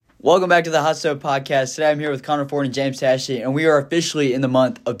Welcome back to the Hot Stove Podcast. Today I'm here with Connor Ford and James Tashie, and we are officially in the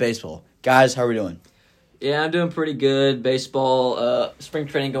month of baseball. Guys, how are we doing? Yeah, I'm doing pretty good. Baseball, spring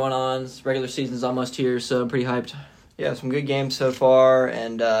training going on. Regular season's almost here, so I'm pretty hyped. Yeah, some good games so far,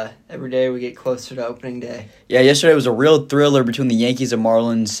 and every day we get closer to opening day. Yeah, yesterday was a real thriller between the Yankees and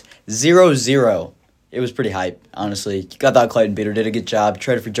Marlins. 0-0. It was pretty hype, honestly. I thought Clayton Beater did a good job.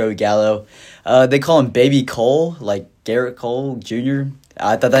 Traded for Joey Gallo. They call him Baby Cole, like Garrett Cole Jr.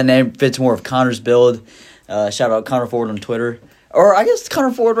 I thought that name fits more of Connor's build. Shout out Connor Ford on Twitter. Or I guess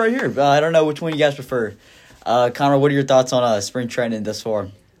Connor Ford right here. I don't know which one you guys prefer. Connor, what are your thoughts on spring training thus far?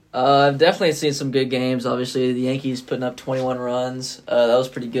 I've definitely seen some good games. Obviously, the Yankees putting up 21 runs. That was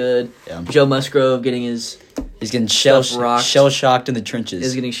pretty good. Yeah. Joe Musgrove getting his He's getting shell-shocked in the trenches.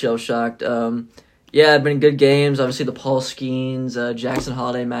 He's getting shell-shocked. Yeah, it's been good games. Obviously, the Paul Skeens, Jackson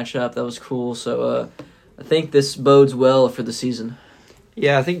Holiday matchup, that was cool. So I think this bodes well for the season.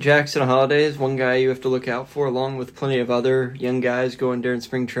 Yeah, I think Jackson Holiday is one guy you have to look out for, along with plenty of other young guys going during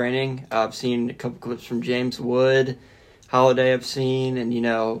spring training. I've seen a couple clips from James Wood, Holiday I've seen, and,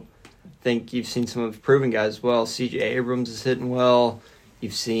 I think you've seen some of the proven guys as well. C.J. Abrams is hitting well.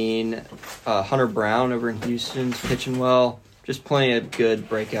 You've seen Hunter Brown over in Houston's pitching well. Just plenty of good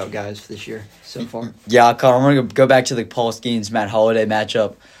breakout guys for this year so far. Yeah, Connor, I'm going to go back to the Paul Skeens, Matt Holiday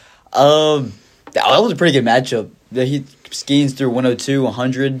matchup. That was a pretty good matchup. Skeens threw 102,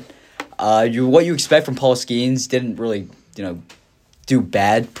 100. What you expect from Paul Skeens didn't really, do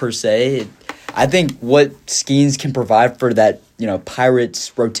bad per se. I think what Skeens can provide for that,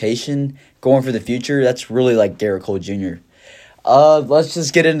 Pirates rotation going for the future, that's really like Garrett Cole Jr. Let's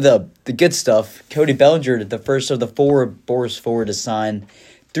just get into the good stuff. Cody Bellinger, the first of the four Boras forward to sign.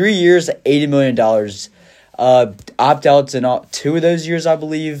 3 years, $80 million. Opt-outs in two of those years, I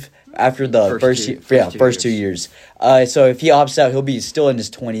believe. After the first 2 years. So if he opts out, he'll be still in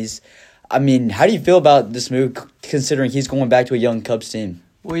his 20s. I mean, how do you feel about this move, considering he's going back to a young Cubs team?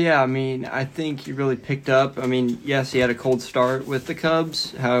 Well, yeah, I think he really picked up. Yes, he had a cold start with the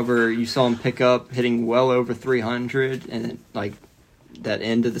Cubs. However, you saw him pick up, hitting well over 300, and that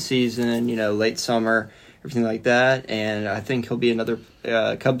end of the season, late summer, everything like that. And I think he'll be another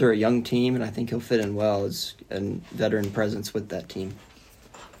Cubs are a young team, and I think he'll fit in well as a veteran presence with that team.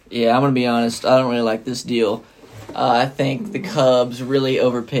 Yeah, I'm going to be honest. I don't really like this deal. I think the Cubs really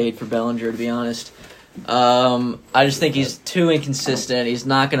overpaid for Bellinger, to be honest. I just think he's too inconsistent. He's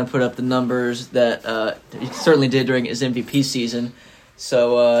not going to put up the numbers that he certainly did during his MVP season.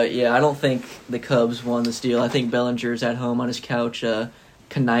 So, I don't think the Cubs won this deal. I think Bellinger's at home on his couch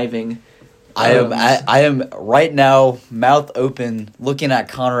conniving. I am right now, mouth open, looking at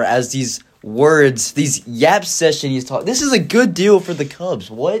Connor as these words, these yap session he's talking. This is a good deal for the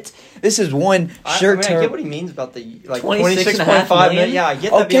Cubs. What? This is one shirt term. I get what he means about the $26.5 million. Yeah, I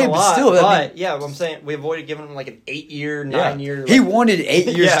get that being a lot. But what I'm saying, we avoided giving him an 8-year, 9-year. He wanted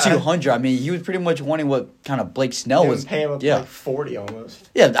 8 years, 200. He was pretty much wanting what kind of Blake Snell was. Pay him up 40 almost.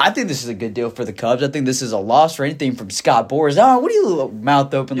 Yeah, I think this is a good deal for the Cubs. I think this is a loss for anything from Scott Boras. What are you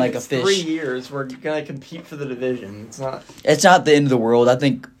mouth open like a fish? 3 years, we're gonna compete for the division. It's not the end of the world. I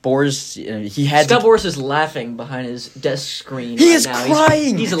think Boras. Scott Boras is laughing behind his desk screen. He is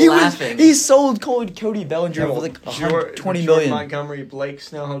crying. He's laughing. He sold Cody Bellinger for $120 million. Montgomery, Blake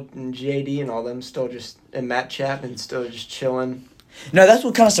Snell, and JD, and all them and Matt Chapman still just chilling. No, that's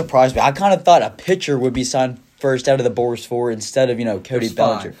what kind of surprised me. I kind of thought a pitcher would be signed first out of the Boras forward instead of Cody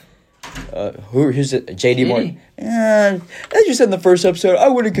Bellinger. Who's it? JD Martinez. As you said in the first episode, I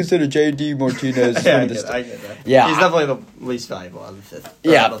wouldn't consider JD Martinez. I get that. Yeah, he's definitely the least valuable out of the fifth.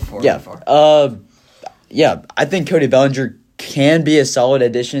 I think Cody Bellinger can be a solid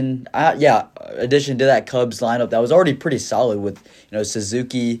addition. Addition to that Cubs lineup that was already pretty solid with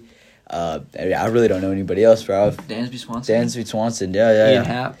Suzuki. I really don't know anybody else, bro. Dansby Swanson. Ian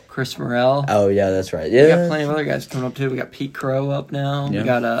Happ, Chris Morel. Oh yeah, that's right. Yeah, we got plenty of other guys coming up too. We got Pete Crow up now. Yeah. We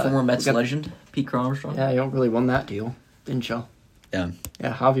got former Mets legend Pete Crow Armstrong. Yeah, you really won that deal, didn't you? Yeah.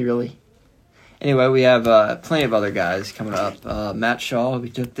 Yeah, Javi really. Anyway, we have plenty of other guys coming up. Matt Shaw, we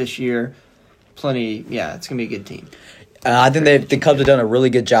took this year. Plenty. Yeah, it's gonna be a good team. I think the Cubs have done a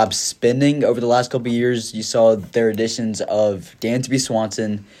really good job spending over the last couple of years. You saw their additions of Dansby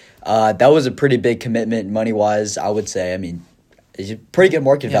Swanson. That was a pretty big commitment money-wise, I would say. It's a pretty good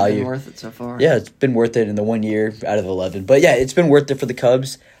market value. It's been worth it so far. Yeah, it's been worth it in the 1 year out of 11. But, yeah, it's been worth it for the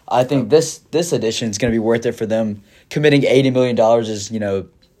Cubs. I think this addition is going to be worth it for them. Committing $80 million is,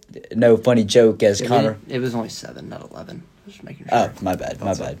 no funny joke as Connor. It was only 7, not 11. Just making sure. Oh, my bad.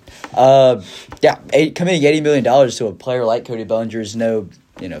 Committing $80 million to a player like Cody Bellinger is no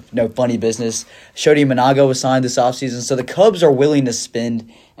no funny business. Shodi Manago was signed this offseason, so the Cubs are willing to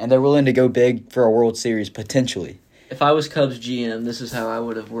spend, and they're willing to go big for a World Series, potentially. If I was Cubs GM, this is how I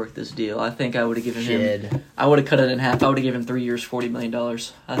would have worked this deal. I think I would have given him. I would have cut it in half. I would have given him 3 years, $40 million.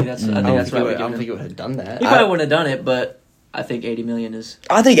 I think that's. I don't think it would have done that. He probably wouldn't have done it, but I think $80 million is.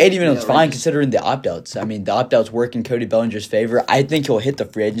 I think $80 million is fine considering the opt-outs. I mean, the opt-outs work in Cody Bellinger's favor. I think he'll hit the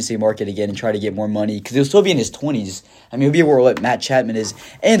free agency market again and try to get more money because he'll still be in his 20s. I mean, he'll be where what Matt Chapman is.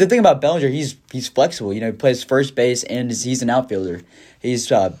 And the thing about Bellinger, he's flexible. He plays first base and he's an outfielder.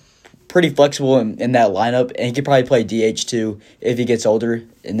 He's pretty flexible in that lineup, and he could probably play DH too if he gets older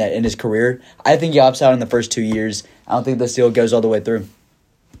in his career. I think he opts out in the first 2 years. I don't think this deal goes all the way through.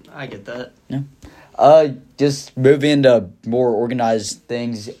 I get that. Yeah. Just moving into more organized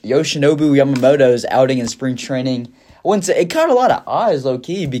things. Yoshinobu Yamamoto's outing in spring training. I wouldn't say it caught a lot of eyes, low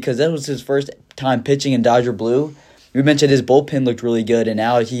key, because that was his first time pitching in Dodger blue. We mentioned his bullpen looked really good, and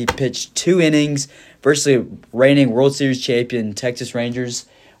now he pitched 2 innings versus reigning World Series champion Texas Rangers,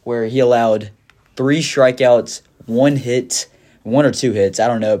 where he allowed 3 strikeouts, 1 hit, 1 or 2 hits, I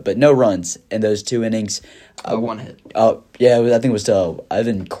don't know, but no runs in those 2 innings. 1 hit. Yeah, I think it was to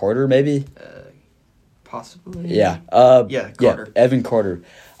Evan Carter, maybe. Possibly. Yeah. Carter. Yeah, Evan Carter.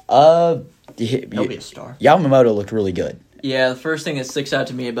 He'll be a star. Yamamoto looked really good. Yeah, the first thing that sticks out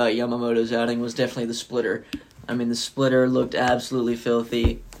to me about Yamamoto's outing was definitely the splitter. I mean, the splitter looked absolutely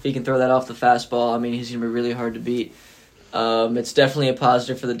filthy. If he can throw that off the fastball, I mean, he's going to be really hard to beat. It's definitely a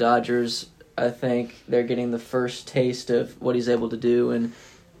positive for the Dodgers. I think they're getting the first taste of what he's able to do in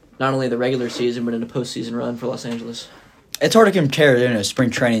not only the regular season, but in a postseason run for Los Angeles. It's hard to compare spring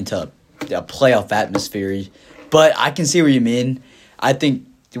training to a playoff atmosphere, but I can see what you mean. I think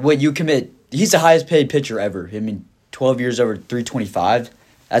what you commit, he's the highest paid pitcher ever. I mean, 12 years over 325.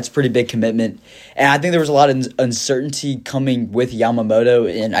 That's a pretty big commitment. And I think there was a lot of uncertainty coming with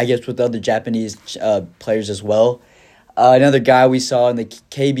Yamamoto and I guess with other Japanese players as well. Another guy we saw in the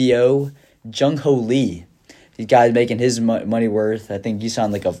KBO, Jung-Ho Lee. These guys making his money worth. I think he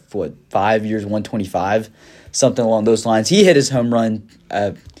signed 5 years, 125, something along those lines. He hit his home run,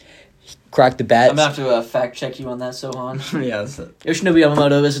 cracked the bat. I'm going to have to fact check you on that, Sohan. Yeah, that's it. Yoshinobu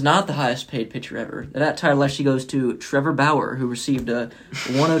Yamamoto is not the highest paid pitcher ever. That title actually goes to Trevor Bauer, who received a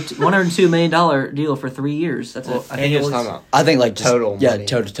 $102 million deal for 3 years. That's I think it's talking about total money. Yeah,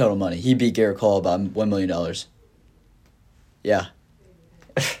 total money. He beat Garrett Cole about $1 million. Yeah.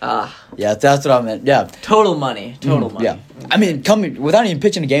 Yeah, that's what I meant. Yeah. Total money. Yeah. I mean, coming without even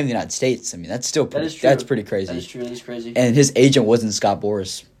pitching a game in the United States, I mean, that's still pretty, that's pretty crazy. That is true. That is crazy. And his agent wasn't Scott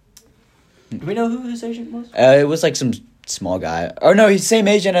Boras. Do we know who his agent was? It was some small guy. Or no, he's the same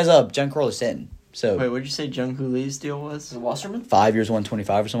agent as Giancarlo Stanton. So wait, what did you say Jung-Hoo Lee's deal was? The Wasserman? 5 years,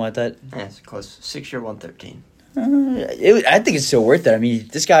 125 or something like that. Yeah, it's close. 6 year, 113. I think it's still worth it. I mean,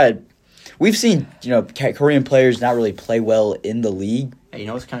 this guy, we've seen Korean players not really play well in the league. Hey, you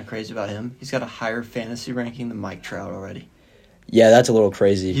know what's kind of crazy about him? He's got a higher fantasy ranking than Mike Trout already. Yeah, that's a little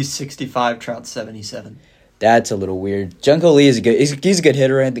crazy. He's 65, Trout's 77. That's a little weird. Jung-Ho Lee is he's a good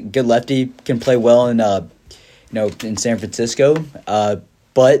hitter and good lefty. Can play well in in San Francisco.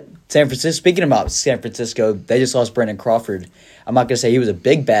 But San Francisco. Speaking about San Francisco, they just lost Brandon Crawford. I'm not gonna say he was a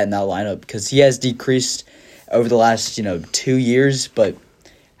big bat in that lineup because he has decreased over the last 2 years. But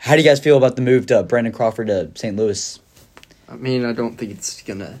how do you guys feel about the move to Brandon Crawford to St. Louis? I mean, I don't think it's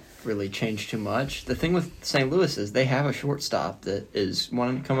gonna really change too much. The thing with St. Louis is they have a shortstop that is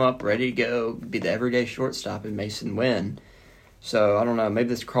wanting to come up, ready to go, be the everyday shortstop in Mason Wynn. So, I don't know, maybe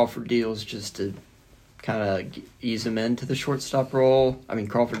this Crawford deal is just to kind of ease him into the shortstop role. I mean,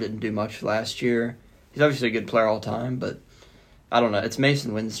 Crawford didn't do much last year. He's obviously a good player all the time, but I don't know. It's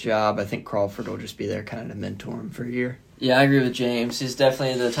Mason Wynn's job. I think Crawford will just be there kind of to mentor him for a year. Yeah, I agree with James. He's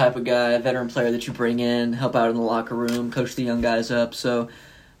definitely the type of guy, a veteran player that you bring in, help out in the locker room, coach the young guys up. So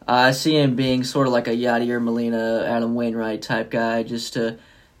I see him being sort of like a Yadier Molina, Adam Wainwright type guy, just to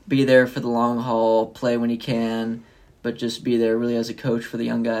be there for the long haul, play when he can, but just be there really as a coach for the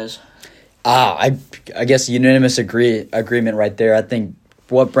young guys. I guess unanimous agreement right there. I think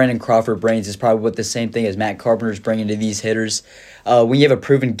what Brandon Crawford brings is probably what the same thing as Matt Carpenter's bringing to these hitters. When you have a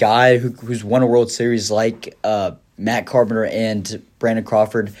proven guy who's won a World Series like Matt Carpenter and Brandon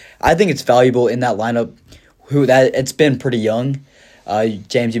Crawford, I think it's valuable in that lineup. It's been pretty young.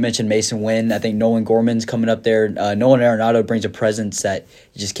 James, you mentioned Mason Wynn. I think Nolan Gorman's coming up there. Nolan Arenado brings a presence that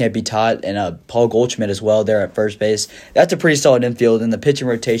you just can't be taught. And Paul Goldschmidt as well there at first base. That's a pretty solid infield. And the pitching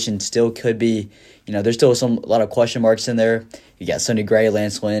rotation still could be, there's still a lot of question marks in there. You got Sonny Gray,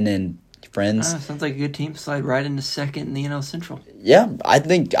 Lance Lynn, and friends. Sounds like a good team. Slide right into second in the NL Central. Yeah, I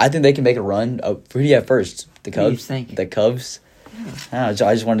think they can make a run. Who do you have first? The Cubs? What do you think? The Cubs? I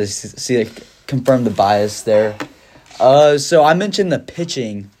just wanted to see confirm the bias there. So I mentioned the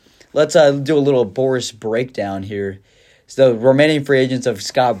pitching. Let's do a little Boras breakdown here. So the remaining free agents of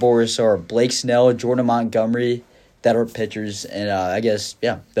Scott Boras are Blake Snell, Jordan Montgomery, that are pitchers, and I guess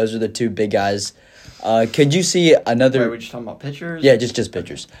those are the two big guys. Could you see another? Wait, we're just talking about pitchers? Yeah, just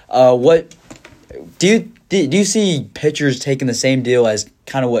pitchers. What do you see pitchers taking the same deal as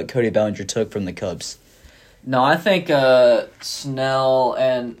kind of what Cody Bellinger took from the Cubs? No, I think Snell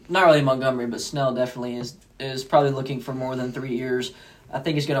and not really Montgomery, but Snell definitely is probably looking for more than 3 years. I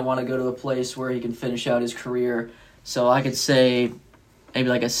think he's going to want to go to a place where he can finish out his career. So I could say maybe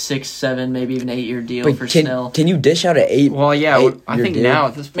like a 6, 7, maybe even 8 year deal for Snell. Can you dish out an 8? Well, yeah, I think deal? now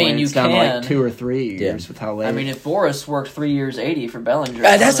at this point you it's down to can. like 2 or 3 years with how late. I mean, if Boras worked 3 years, 80 for Bellinger.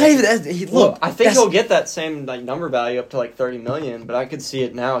 That's not even. Look, I think he'll get that same like number value up to like $30 million, but I could see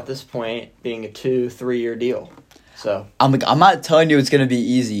it now at this point being a 2-3 year deal. So I'm not telling you it's gonna be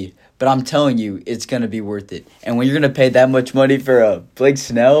easy, but I'm telling you it's gonna be worth it. And when you're gonna pay that much money for Blake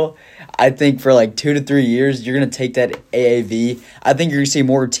Snell, I think for like 2 to 3 years you're gonna take that AAV. I think you're gonna see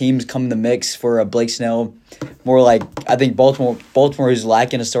more teams come in the mix for Blake Snell. More like I think Baltimore is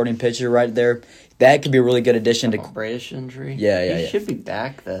lacking a starting pitcher right there. That could be a really good addition to Bradish injury. Yeah. He should be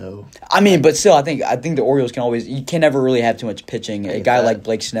back though. I mean, but still, I think the Orioles can always. You can never really have too much pitching. A guy like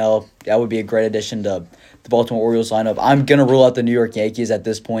Blake Snell, that would be a great addition to the Baltimore Orioles lineup. I'm gonna rule out the New York Yankees at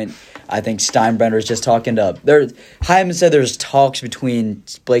this point. I think Steinbrenner is just talking to. Hyman said there's talks between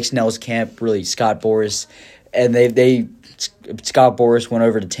Blake Snell's camp, really Scott Boras, and Scott Boras went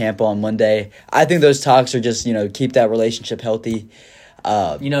over to Tampa on Monday. I think those talks are just keep that relationship healthy.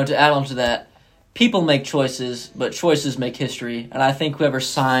 To add on to that. People make choices, but choices make history. And I think whoever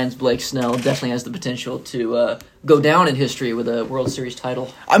signs Blake Snell definitely has the potential to go down in history with a World Series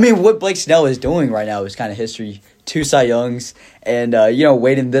title. I mean, what Blake Snell is doing right now is kind of history. 2 Cy Youngs and,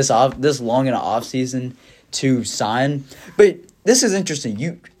 waiting this long in an offseason to sign. But this is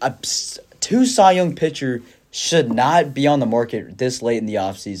interesting. A 2 Cy Young pitcher should not be on the market this late in the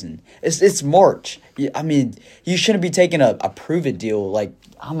offseason. It's March. I mean, you shouldn't be taking a prove-it deal like –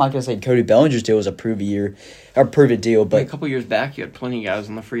 I'm not gonna say Cody Bellinger's deal was a prove it deal, but a couple years back you had plenty of guys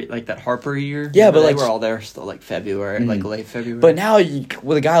on the free like that Harper year. Yeah, but they were all there still like February, like late February. But now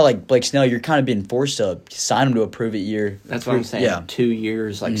with a guy like Blake Snell, you're kind of being forced to sign him to a prove it year. That's what I'm saying. Yeah. 2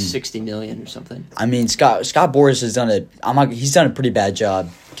 years, like $60 million or something. I mean, Scott Boras has done he's done a pretty bad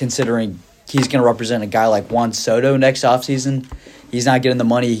job considering he's gonna represent a guy like Juan Soto next offseason. He's not getting the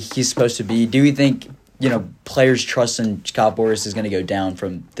money he's supposed to be. Do you think? Players' trust in Scott Boras is going to go down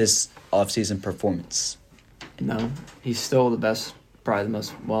from this offseason performance. No, he's still the best, probably the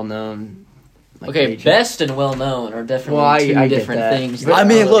most well-known. Agent. Best and well-known are definitely two different things. I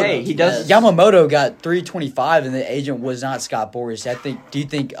mean, look, he does. Yamamoto got $325, and the agent was not Scott Boras. Do you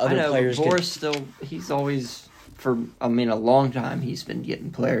think other players? Boras still, he's always. For a long time he's been getting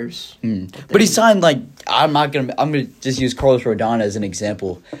players. But he signed I'm gonna just use Carlos Rodon as an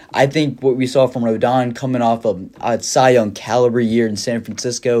example. I think what we saw from Rodon coming off of a Cy Young caliber year in San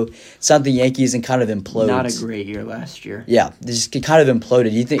Francisco, something Yankees and kind of imploded. Not a great year last year. Yeah, just kind of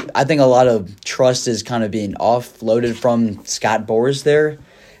imploded. I think a lot of trust is kind of being offloaded from Scott Boras there.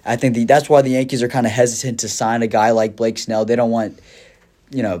 I think that's why the Yankees are kind of hesitant to sign a guy like Blake Snell. They don't want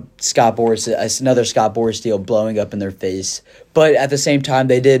Scott Boras, another Scott Boras deal blowing up in their face. But at the same time,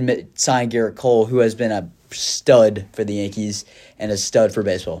 they did sign Garrett Cole, who has been a stud for the Yankees and a stud for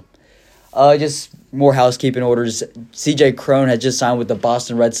baseball. Just more housekeeping orders. C.J. Cron has just signed with the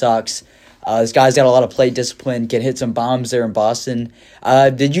Boston Red Sox. This guy's got a lot of plate discipline, can hit some bombs there in Boston.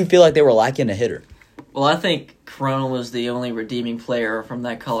 Did you feel like they were lacking a hitter? Well, I think Cron was the only redeeming player from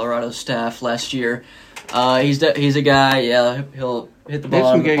that Colorado staff last year. He's a guy, he'll hit the ball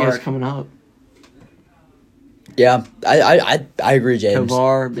out of the park. Guys coming up. Yeah, I agree, James.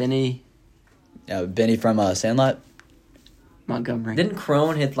 Tovar, Benny. Benny from Sandlot. Montgomery. Didn't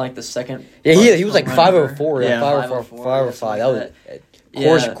Cron hit the second? Yeah, he was like 504. Yeah, 505. That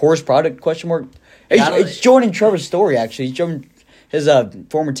was course product question mark. It's joining Trevor's story actually. He's joining his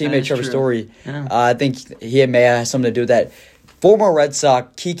former teammate Trevor Story. Yeah. I think he may have something to do with that. Former Red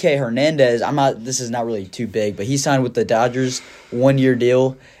Sox Kike Hernandez. This is not really too big, but he signed with the Dodgers 1-year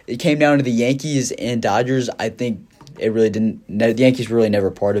deal. It came down to the Yankees and Dodgers. I think it really didn't. The Yankees were really never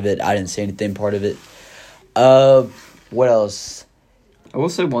part of it. I didn't see anything part of it. What else? I will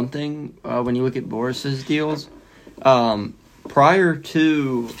say one thing. When you look at Boras's deals, prior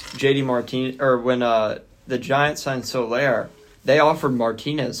to JD Martinez, or when the Giants signed Soler, they offered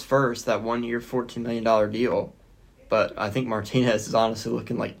Martinez first that 1-year, $14 million deal. but I think Martinez is honestly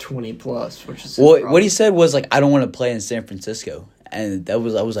looking like 20 plus, which is What he said was like, I don't want to play in San Francisco, and I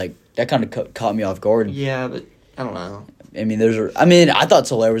was like, that kind of caught me off guard. Yeah, but I don't know. I mean, I thought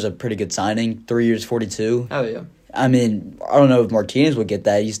Soler was a pretty good signing. 3 years, 42. Oh yeah. I mean, I don't know if Martinez would get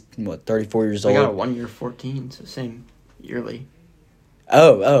that. He's 34 years They old. got a 1 year 14, so same yearly.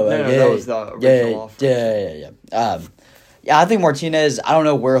 No, that was the original offer. Yeah, I think Martinez, I don't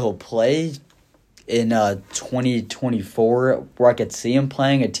know where he'll play in 2024, where I could see him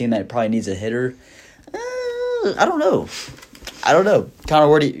playing a team that probably needs a hitter. I don't know. Kind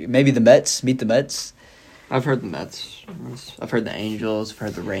of maybe the Mets, meet the Mets. I've heard the Mets. I've heard the Angels. I've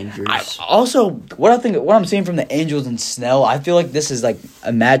heard the Rangers. What I'm seeing from the Angels and Snell, I feel like this is like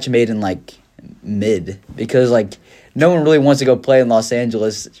a match made in like mid, because like no one really wants to go play in Los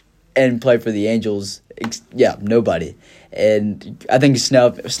Angeles and play for the Angels. Yeah, nobody. And I think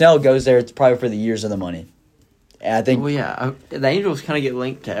Snell goes there. It's probably for the years and the money. And I think. Well, yeah, the Angels kind of get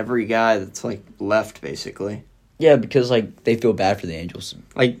linked to every guy that's like left, basically. Yeah, because like they feel bad for the Angels.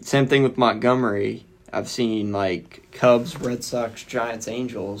 Like same thing with Montgomery. I've seen like Cubs, Red Sox, Giants,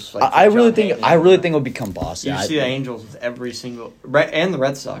 Angels. Like, I really think it'll become Boston. You see the Angels with every single and the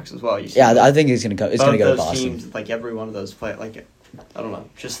Red Sox as well. I think it's gonna come. It's gonna go to Boston. Teams, like every one of those play like. I don't know.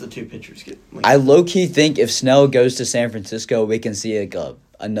 Just the two pitchers get linked. I low-key think if Snell goes to San Francisco, we can see like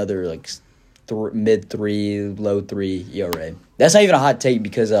another like mid-3, low-3 ERA. That's not even a hot take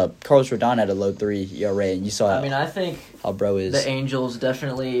because Carlos Rodon had a low-3 ERA, and you saw. I think how bro is. The Angels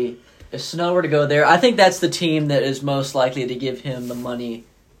definitely. If Snell were to go there, I think that's the team that is most likely to give him the money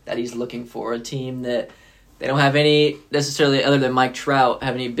that he's looking for. A team that they don't have any necessarily, other than Mike Trout,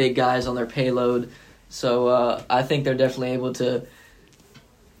 have any big guys on their payload. So I think they're definitely able to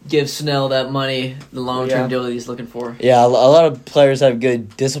give Snell that money, the long-term deal that he's looking for. Yeah, a lot of players have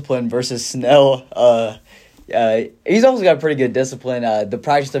good discipline versus Snell. He's also got pretty good discipline. The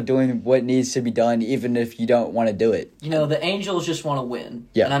practice of doing what needs to be done, even if you don't want to do it. You know, the Angels just want to win.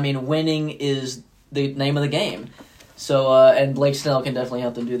 Yeah. And I mean, winning is the name of the game. So, and Blake Snell can definitely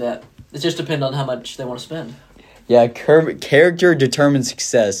help them do that. It just depends on how much they want to spend. Yeah, character determines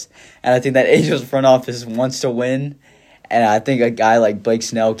success. And I think that Angels front office wants to win. And I think a guy like Blake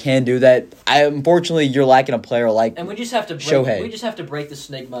Snell can do that. Unfortunately, you're lacking a player like and we just have to Shohei. We just have to break the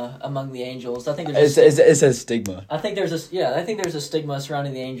stigma among the Angels. I think it's a stigma. I think there's a stigma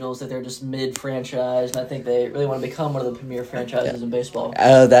surrounding the Angels that they're just mid-franchise, and I think they really want to become one of the premier franchises in baseball.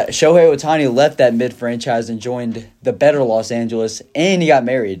 That Shohei Ohtani left that mid-franchise and joined the better Los Angeles, and he got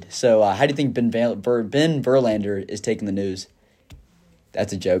married. So how do you think Ben Verlander is taking the news?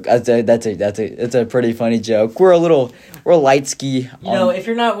 That's a joke. That's a pretty funny joke. We're light ski. You know, if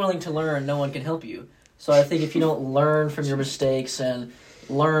you're not willing to learn, no one can help you. So I think if you don't learn from your mistakes and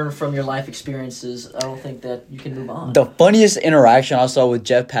learn from your life experiences, I don't think that you can move on. The funniest interaction I saw with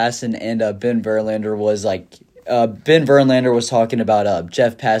Jeff Passan and Ben Verlander was like Ben Verlander was talking about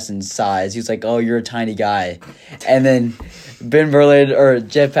Jeff Passan's size. He was like, "Oh, you're a tiny guy," and then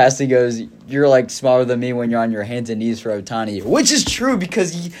Jeff Passan goes, "You're like smaller than me when you're on your hands and knees for Ohtani," which is true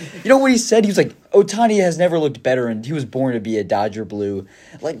because you know what he said? He was like, "Ohtani has never looked better, and he was born to be a Dodger blue."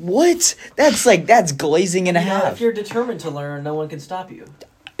 Like what? That's glazing and a half. If you're determined to learn, no one can stop you.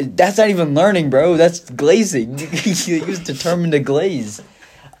 That's not even learning, bro. That's glazing. He was determined to glaze.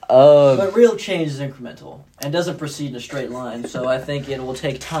 But real change is incremental and doesn't proceed in a straight line. So I think it will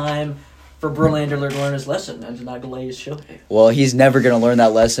take time for Verlander to learn his lesson and to not glaze Shohei. Well, he's never going to learn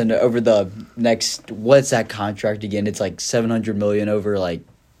that lesson over the next. What's that contract again? It's like $700 million over like.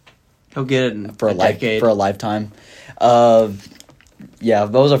 He'll get it for a lifetime. Yeah,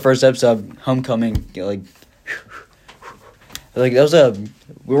 that was our first episode, Homecoming. Like that was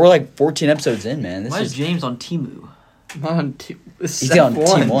we were like 14 episodes in, man. Why is James on Temu? He's on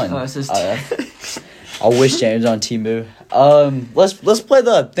Team 1. Oh, it says I wish James on Temu. Let's play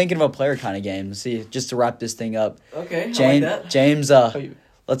the thinking of a player kind of game. See, just to wrap this thing up. Okay, James, I like that. James,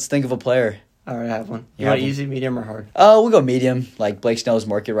 let's think of a player. I already have one. You want easy, medium, or hard? We'll go medium, like Blake Snell's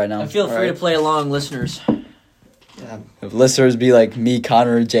market right now. And feel free to play along, listeners. Yeah. If listeners be like me,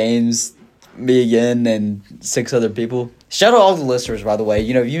 Connor, James, me again, and 6 other people. Shout out all the listeners, by the way.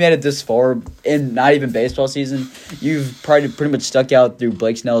 You know, if you made it this far in not even baseball season, you've probably pretty much stuck out through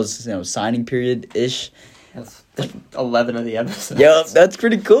Blake Snell's signing period-ish. That's like 11 of the episodes. Yep, that's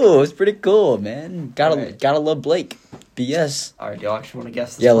pretty cool. It's pretty cool, man. Gotta love Blake. BS. All right, do you actually want to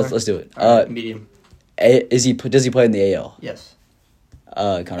guess this? Yeah, let's do it. All right, medium. Does he play in the AL? Yes.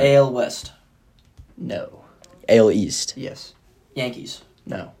 Connor. AL West. No. AL East. Yes. Yankees.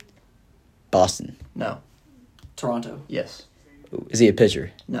 No. Boston. No. Toronto. Yes. Is he a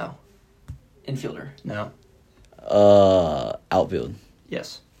pitcher? No. Infielder. No. Outfield.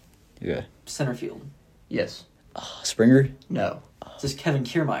 Yes. Okay. Center field. Yes. Springer. No. Is this Kevin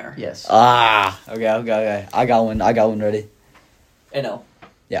Kiermaier? Yes. Okay. I got one ready. NL.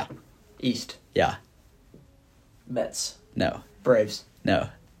 Yeah. East. Yeah. Mets. No. Braves. No.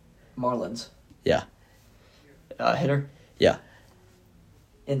 Marlins. Yeah. Hitter. Yeah.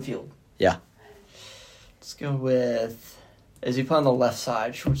 Infield. Yeah. Let's go with. Is he playing on the left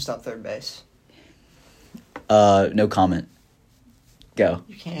side? Shortstop, third base. No comment. Go.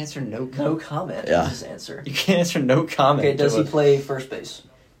 You can't answer no comment. No comment. Yeah. Is his answer. You can't answer no comment. Okay, does to he it. play first base?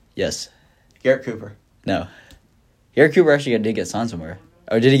 Yes. Garrett Cooper. No. Garrett Cooper actually did get signed somewhere.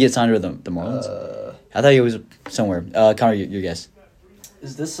 Or did he get signed with the Marlins? I thought he was somewhere. Connor, your guess.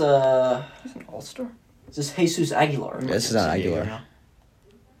 Is this He's an all-star. Is this Jesus Aguilar? Yeah, this is not Aguilar. now.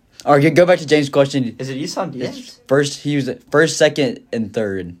 All right, go back to James' question. Is it Isan Diaz? It's first, he was first, second, and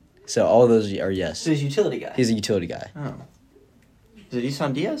third. So all those are yes. So he's a utility guy. He's a utility guy. Oh. Is it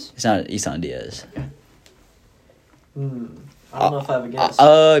Isan Diaz? It's not Isan Diaz. I don't know if I have a guess.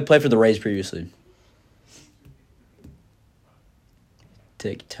 He played for the Rays previously.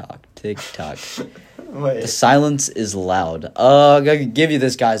 Tick tock, tick tock. Wait. The silence is loud. I gotta give you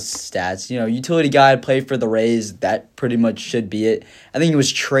this guy's stats. You know, utility guy, played for the Rays. That pretty much should be it. I think he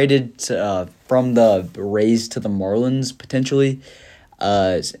was traded from the Rays to the Marlins, potentially.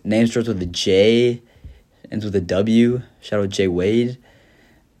 His name starts with a J, ends with a W. Shout out Jay Wade.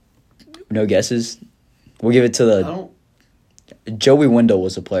 No guesses? We'll give it to I the... don't. Joey Wendell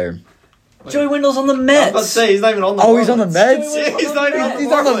was a player. Joey Wendell's on the I was Mets. about to say, he's not even on the Oh, he's on the Marlins. Mets? Yeah, he's not even on the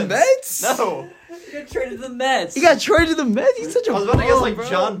He's on the Marlins. Mets? No. He got traded to the Mets. He got traded to the Mets? He's such a I was about to guess bum, like bro.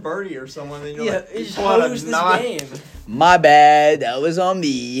 John Birdie or someone. And you're Yeah, like, he just pull out a hosed this nine. game. My bad. That was on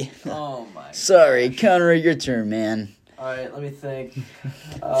me. Oh my. Sorry, Connor, your turn, man. All right, let me think.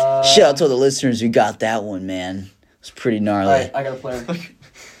 Shout out to the listeners who got that one, man. It's pretty All gnarly. right, I got a player.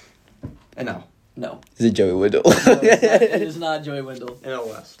 I know. No, Is it Joey Wendell? no it is not Joey Wendell. AL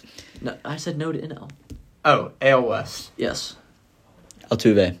West. No, I said no to NL. Oh, AL West. Yes.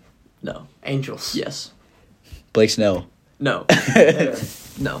 Altuve. No. Angels. Yes. Blake Snell. No. Hitter.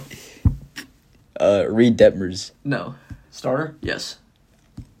 No. Reed Detmers. No. Starter. Yes.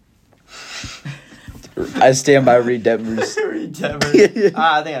 I stand by Reed Detmers. Reed Devers.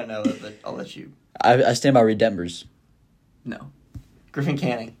 I think I know it, but I'll let you. I stand by Reed Detmers. No. Griffin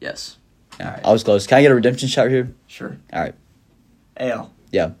Canning. Yes. Yeah, Alright. I was close. Can I get a redemption shot here? Sure. All right. AL.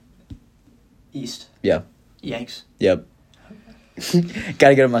 Yeah. East. Yeah. Yanks. Yep.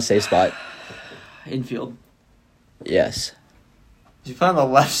 Gotta get in my safe spot. Infield. Yes. Is he playing on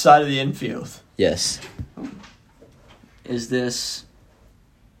the left side of the infield? Yes. Is this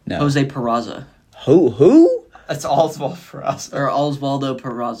No. Jose Peraza Who? That's all for us. or Osvaldo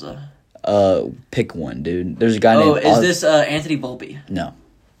Peraza? Pick one, dude. There's a guy Oh, named... is this Anthony Volpe? No.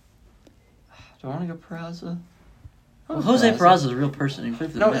 Do I want to go Peraza? Well, Jose Peraza is a real person. He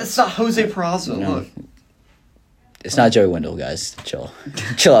played for the No, Mets. it's not Jose Peraza. No. Look. It's not Joey Wendell, guys. Chill.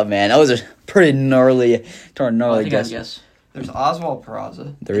 Chill out, man. That was a pretty gnarly Oh, I think I guess. guess. There's Oswald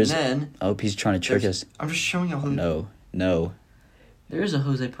Peraza. There and is- Then I hope he's trying to trick there's- us. I'm just showing you who. No. There is a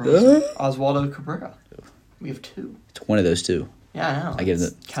Jose Peraza. Oswaldo Cabrera. We have two. It's one of those two. Yeah, I know. I give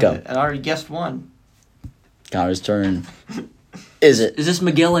It's it- let's go. kinda- And I already guessed one. Connor's turn. Is it? Is this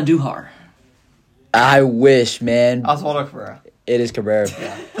Miguel Andujar? I wish, man. Oswaldo Cabrera. It is Cabrera.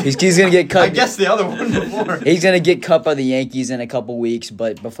 He's gonna get cut. I guessed the other one before. He's gonna get cut by the Yankees in a couple weeks,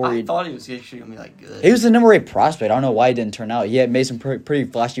 but before I he thought he was actually going to be like good. he was the number 8 prospect. I don't know why he didn't turn out. He had made some pretty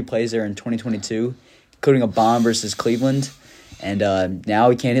flashy plays there in 2022, including a bomb versus Cleveland, and now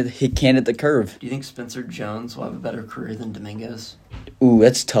he can't hit the curve. Do you think Spencer Jones will have a better career than Dominguez? Ooh,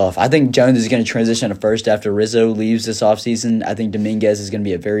 that's tough. I think Jones is going to transition to first after Rizzo leaves this offseason. I think Dominguez is going to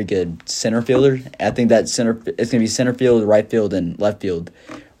be a very good center fielder. I think it's going to be center field, right field, and left field,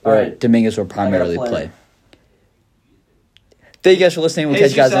 where All right. Dominguez will primarily player. play. Thank you guys for listening. We'll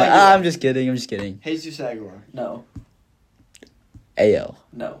catch you guys Jesus on. Aguilar. I'm just kidding. Jesus Aguilar. No. AL.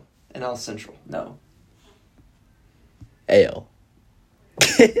 No. NL Central. No. AL.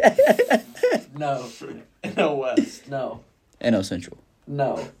 No. NL West. No. NL Central.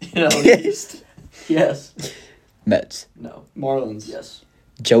 No. NL East. Yes. Mets. No. Marlins. Yes.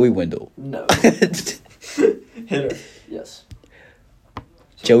 Joey Wendell. No. Hitter. Yes.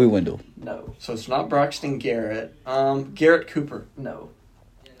 Joey Wendell. No. So it's not Braxton Garrett. Garrett Cooper. No.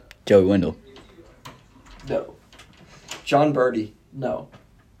 Joey Wendell. No. John Birdie. No.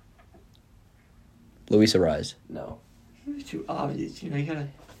 Luis Ariz. No. It's too obvious. You gotta.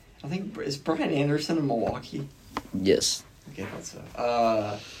 I think is Brian Anderson in Milwaukee. Yes. Okay, that's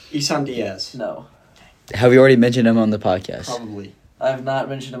Isan Diaz. No. Have we already mentioned him on the podcast? Probably. I have not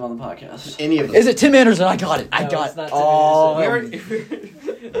mentioned him on the podcast. Any of them. Is it Tim Anderson? I got it. I No, got it's it. not Tim Oh,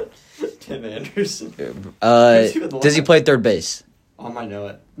 Anderson. Tim Anderson. does he play third base? I might know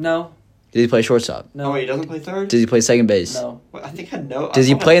it. No. Does he play shortstop? No. Oh, wait, he doesn't play third? Does he play second base? No. Wait, I think I know. Does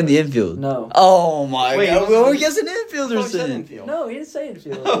he play in the infield? No. Oh my Wait, god! he wasn't- We're guessing infielders Oh, he said then. infield. No, he didn't say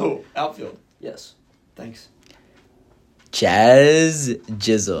infield. Oh, outfield. Yes. Thanks. Jazz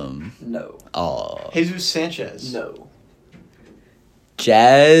Jism. No. Oh, Jesus Sanchez. No.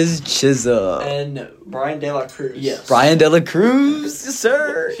 Jazz Chisholm. And no. Brian De La Cruz. Yes. Brian De La Cruz, yes,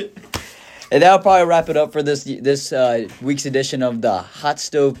 sir. And that'll probably wrap it up for this week's edition of the Hot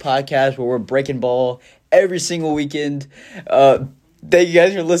Stove Podcast, where we're breaking ball every single weekend. Thank you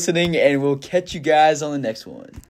guys for listening, and we'll catch you guys on the next one.